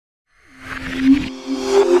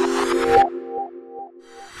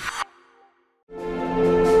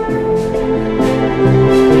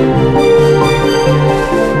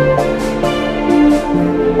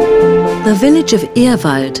The village of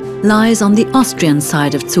Ehrwald lies on the Austrian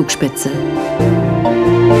side of Zugspitze.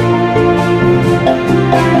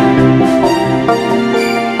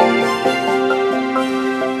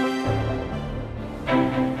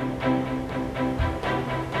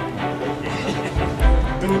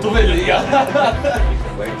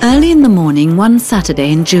 Early in the morning one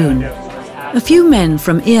Saturday in June, a few men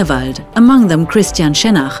from Ehrwald, among them Christian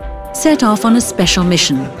Schenach, set off on a special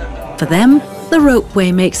mission. For them, the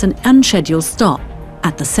ropeway makes an unscheduled stop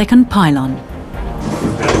at the second pylon.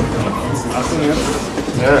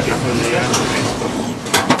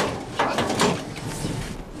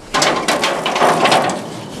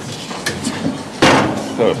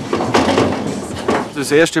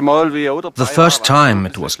 The first time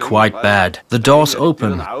it was quite bad. The doors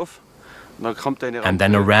open, and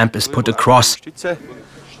then a ramp is put across.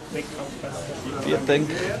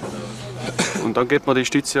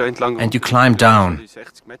 And you climb down.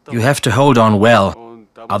 You have to hold on well,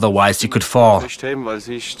 otherwise you could fall.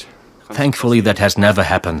 Thankfully, that has never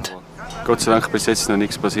happened.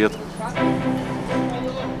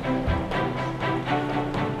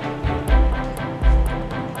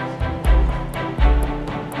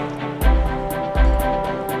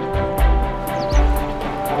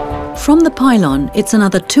 From the pylon, it's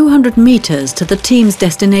another 200 meters to the team's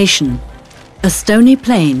destination, a stony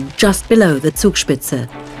plain just below the Zugspitze.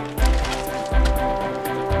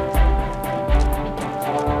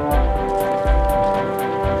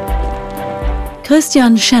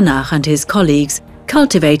 Christian Schenach and his colleagues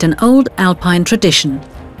cultivate an old Alpine tradition.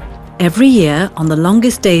 Every year, on the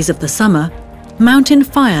longest days of the summer, mountain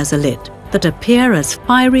fires are lit that appear as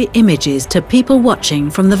fiery images to people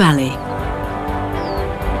watching from the valley.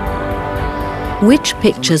 Which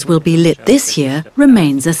pictures will be lit this year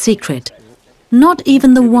remains a secret. Not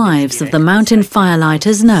even the wives of the mountain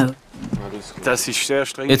firelighters know.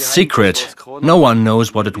 It's secret. No one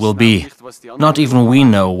knows what it will be. Not even we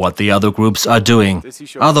know what the other groups are doing.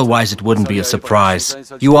 Otherwise it wouldn't be a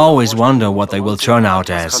surprise. You always wonder what they will turn out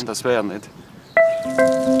as.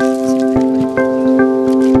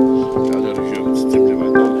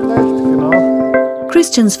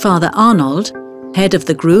 Christian's father Arnold, head of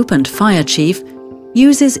the group and fire chief,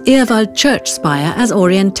 uses Ehrwald church spire as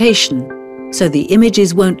orientation, so the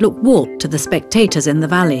images won't look warped to the spectators in the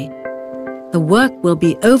valley. The work will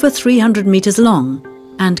be over 300 meters long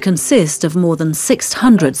and consist of more than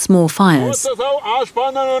 600 small fires.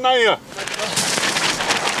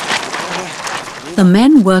 The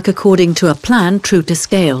men work according to a plan true to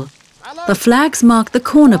scale. The flags mark the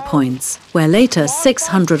corner points, where later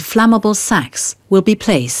 600 flammable sacks will be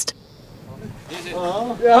placed.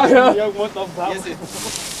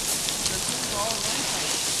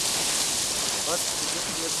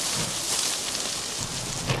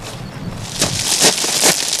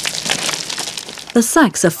 The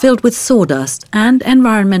sacks are filled with sawdust and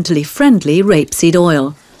environmentally friendly rapeseed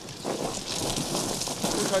oil.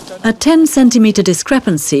 A 10-centimeter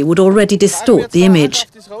discrepancy would already distort the image.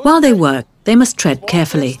 While they work, they must tread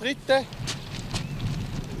carefully.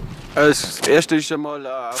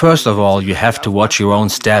 First of all, you have to watch your own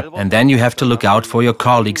step, and then you have to look out for your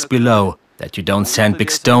colleagues below, that you don't send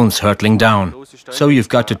big stones hurtling down. So you've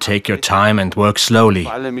got to take your time and work slowly.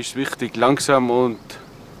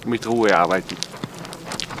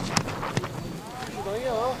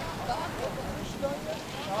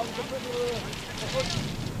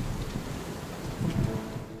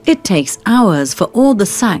 It takes hours for all the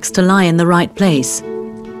sacks to lie in the right place.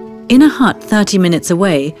 In a hut 30 minutes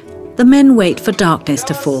away, the men wait for darkness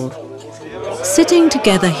to fall. Sitting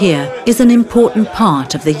together here is an important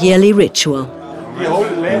part of the yearly ritual.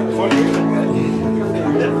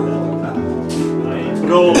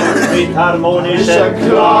 At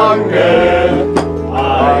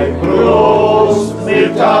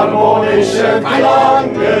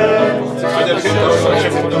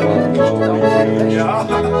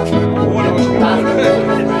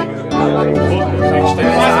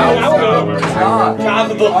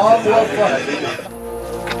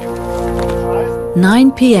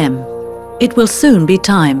 9 p.m. It will soon be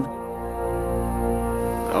time.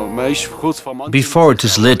 Before it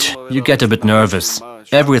is lit, you get a bit nervous.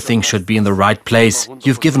 Everything should be in the right place.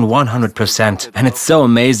 You've given 100%, and it's so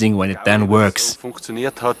amazing when it then works.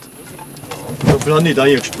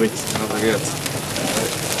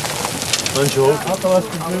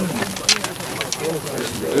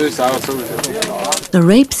 The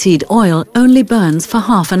rapeseed oil only burns for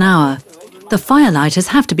half an hour. The firelighters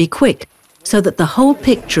have to be quick, so that the whole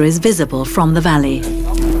picture is visible from the valley.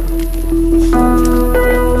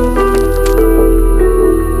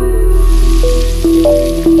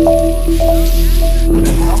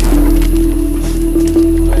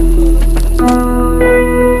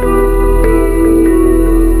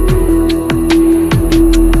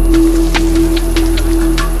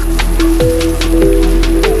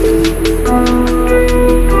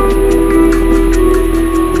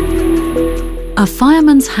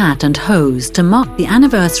 man's hat and hose to mark the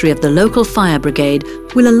anniversary of the local fire brigade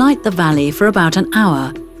will alight the valley for about an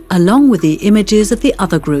hour, along with the images of the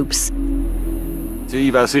other groups.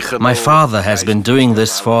 My father has been doing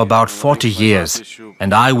this for about 40 years,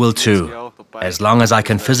 and I will too, as long as I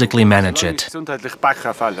can physically manage it.